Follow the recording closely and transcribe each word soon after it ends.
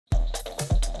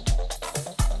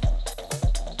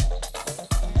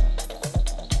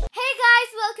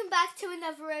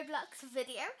another Roblox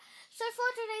video. So for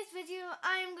today's video,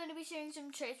 I am going to be sharing some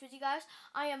traits with you guys.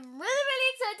 I am really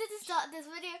excited to start this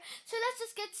video. So let's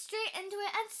just get straight into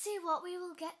it and see what we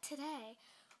will get today.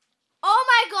 Oh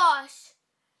my gosh!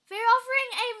 They're offering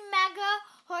a mega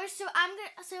horse, so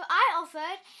I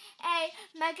offered a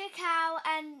mega cow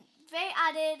and they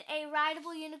added a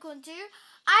rideable unicorn too.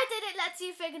 I did it. Let's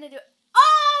see if they're going to do it.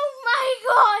 Oh my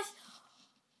gosh!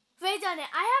 They done it.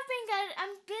 I've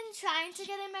been trying to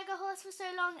get a mega horse for so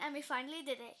long, and we finally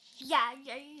did it. Yes.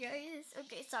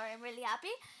 Okay, sorry, I'm really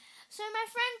happy. So my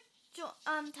friend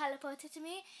teleported to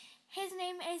me. His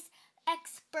name is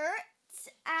Expert,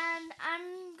 and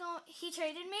he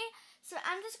traded me. So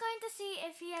I'm just going to see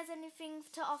if he has anything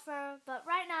to offer. But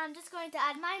right now, I'm just going to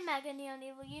add my mega neon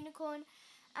evil unicorn,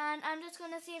 and I'm just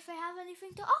going to see if they have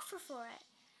anything to offer for it.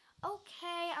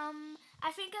 Okay,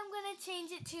 I think I'm going to change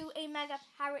it to a mega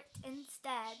parrot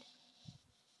instead.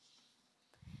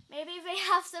 Maybe they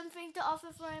have something to offer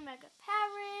for a mega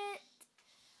parrot.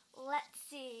 Let's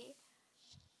see.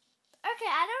 Okay,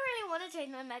 I don't really want to change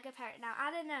my mega parrot now.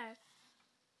 I don't know.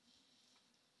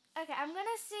 Okay, I'm going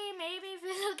to see maybe if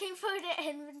we're looking for the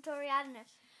inventory. I don't know.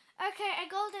 Okay, a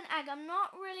golden egg. I'm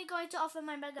not really going to offer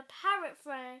my mega parrot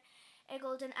for a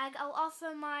golden egg. I'll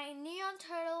offer my neon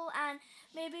turtle and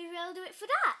maybe we'll do it for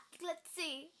that. Let's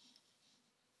see.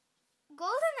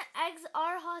 Golden eggs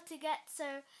are hard to get,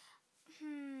 so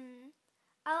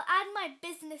I'll add my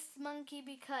business monkey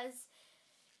because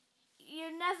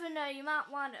you never know, you might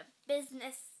want a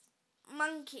business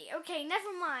monkey. Okay,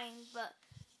 never mind, but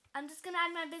I'm just gonna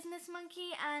add my business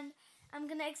monkey and I'm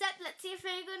gonna accept. Let's see if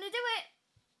they're gonna do it.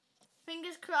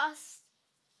 Fingers crossed.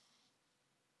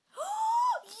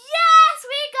 Yes,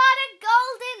 we got a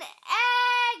golden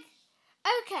egg.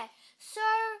 Okay, so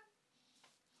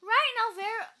right now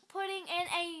they're putting in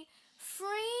a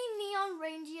free neon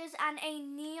reindeers and a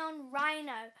neon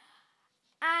rhino.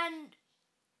 And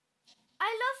I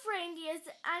love reindeers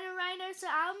and a rhino, so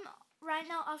I'm right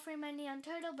now offering my neon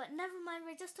turtle, but never mind,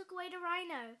 they just took away the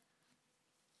rhino.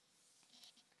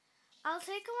 I'll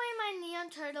take away my neon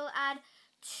turtle, add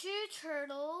 2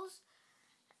 turtles.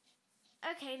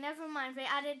 Okay, never mind. They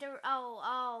added the...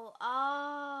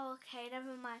 okay,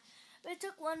 never mind. They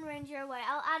took 1 reindeer away.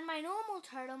 I'll add my normal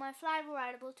turtle, my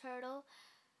fly-rideable turtle,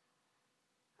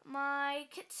 my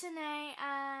kitsune,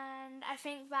 and I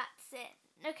think that's it.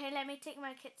 Okay, let me take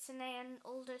my kitsune and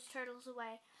all those turtles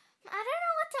away. I don't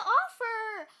know what to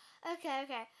offer.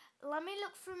 Okay. Let me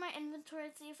look through my inventory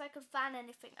and see if I can find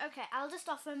anything. Okay, I'll just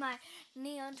offer my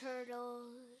neon turtle.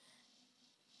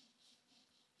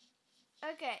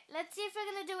 Okay, let's see if we're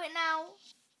going to do it now.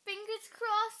 Fingers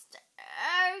crossed.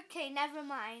 Okay, never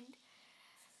mind.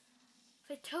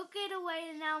 They took it away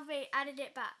and now they added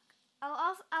it back. I'll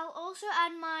also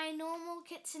add my normal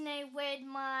kitsune with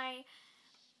my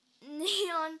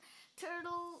neon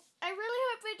turtle. I really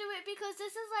hope they do it because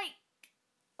this is like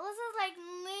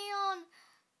neon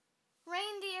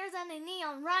reindeers and a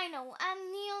neon rhino. And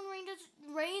neon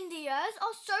reindeers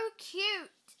are so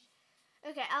cute.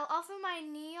 Okay, I'll offer my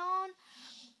neon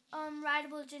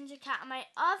rideable ginger cat and my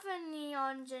other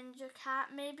neon ginger cat.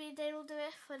 Maybe they will do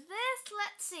it for this.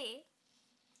 Let's see.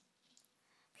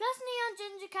 Plus neon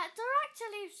ginger cats are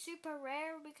actually super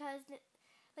rare because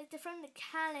they're from the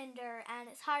calendar and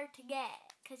it's hard to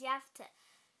get because you have to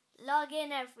log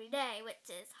in every day, which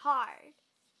is hard.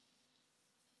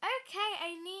 Okay,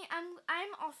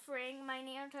 I'm offering my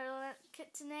neon turtle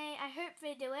kitsune. I hope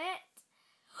they do it.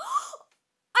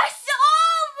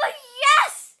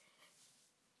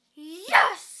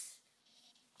 Yes!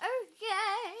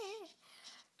 Okay.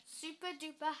 Super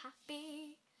duper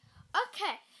happy.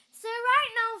 Okay, so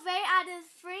right now they added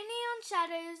 3 neon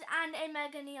shadows and a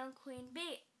mega neon queen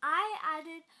bee. I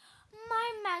added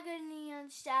my mega neon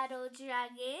shadow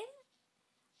dragon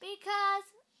because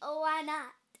why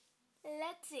not?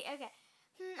 Let's see. Okay.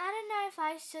 I don't know if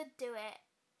I should do it.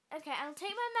 Okay, I'll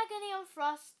take my mega neon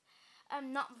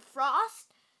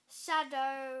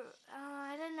shadow,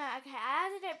 I don't know. Okay, I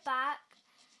added it back.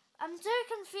 I'm so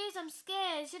confused, I'm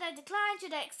scared. Should I decline,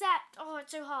 should I accept? Oh,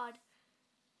 it's so hard.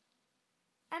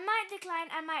 I might decline,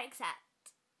 I might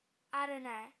accept. I don't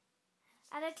know.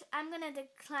 I'm gonna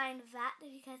decline that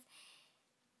because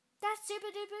that's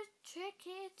super duper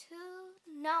tricky to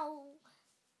know.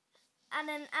 And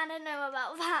then I don't know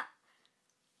about that.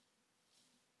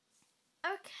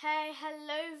 Okay,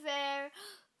 hello there.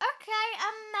 Okay, a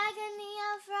mega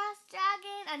neon frost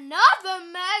dragon, another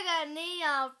mega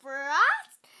neon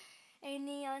frost, a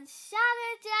neon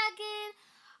shadow dragon.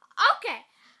 Okay,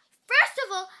 first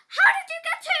of all, how did you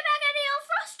get 2 mega neon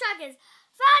frost dragons?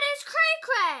 That is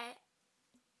cray-cray.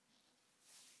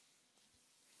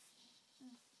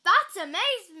 a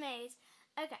maze.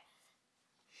 Okay.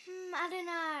 I don't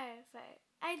know.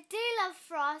 I do love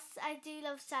frost. I do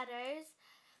love shadows.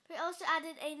 We also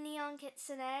added a neon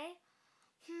kitsune.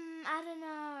 I don't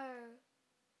know.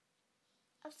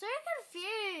 I'm so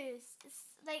confused. It's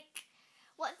like,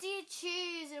 what do you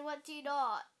choose and what do you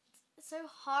not? It's so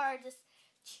hard just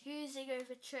choosing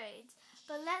over trades.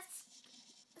 But let's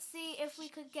see if we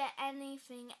could get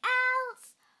anything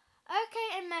else.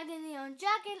 Okay, a mega neon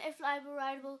dragon, a flyable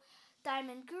rideable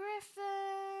diamond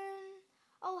griffin.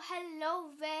 Oh, hello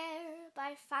there,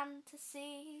 by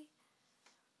fantasy.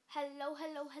 Hello.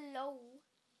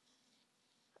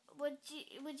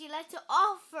 Would you like to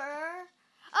offer?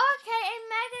 Okay, a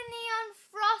mega neon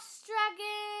frost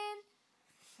dragon,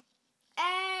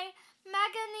 a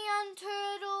mega neon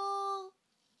turtle,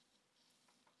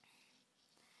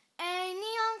 a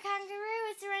neon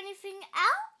kangaroo. Is there anything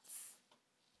else?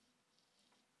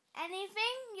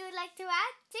 Anything you would like to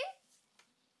add to?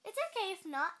 It's okay if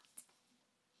not.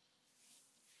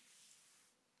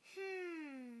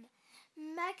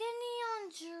 Mega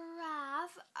neon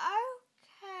giraffe.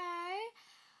 Okay.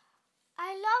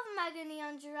 I love mega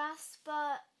neon giraffes,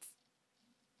 but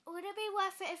would it be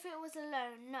worth it if it was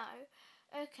alone? No.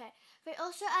 Okay. They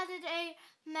also added a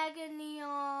mega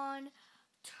neon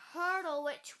turtle,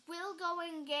 which will go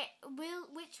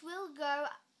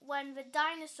when the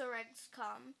dinosaur eggs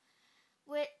come,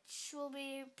 which will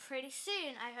be pretty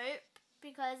soon, I hope,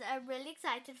 because I'm really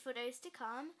excited for those to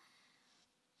come.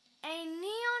 A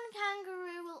neon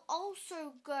kangaroo will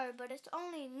also go, but it's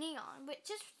only neon, which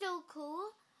is still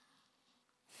cool.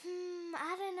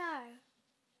 I don't know.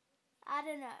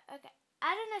 Okay.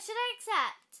 I don't know. Should I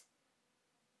accept?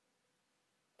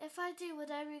 If I do, would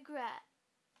I regret?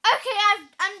 Okay,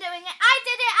 I'm doing it. I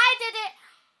did it.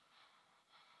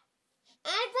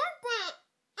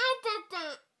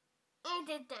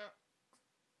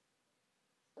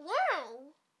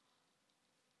 Wow.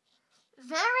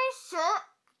 Very short.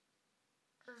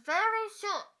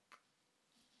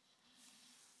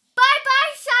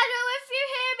 Bye, Shadow, if you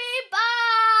hear me.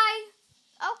 Bye.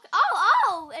 Okay.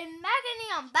 Oh, and mega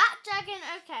neon bat dragon.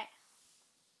 Okay.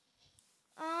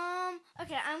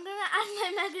 Okay, I'm gonna add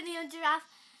my mega neon giraffe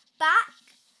back.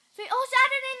 We also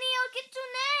added a neon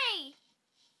kitsune.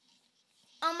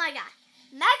 Oh my god.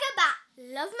 Mega bat.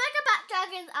 Love mega bat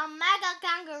dragons and mega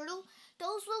kangaroo.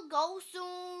 Those will go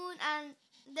soon and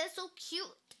they're so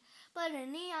cute. But a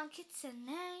neon kitsune,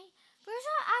 those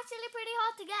are actually pretty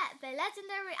hard to get. They're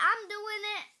legendary. I'm doing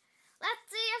it. Let's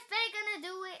see if they're gonna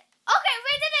do it. Okay,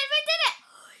 we did it.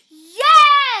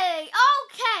 Yay!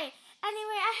 Okay.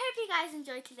 Anyway, I hope you guys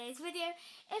enjoyed today's video.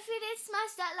 If you did,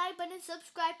 smash that like button,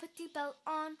 subscribe, put the bell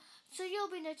on, so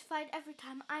you'll be notified every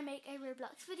time I make a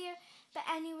Roblox video. But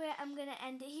anyway, I'm gonna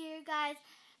end it here, guys.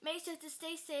 Make sure to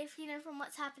stay safe, from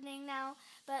what's happening now.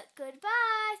 But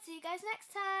goodbye. See you guys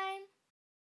next time.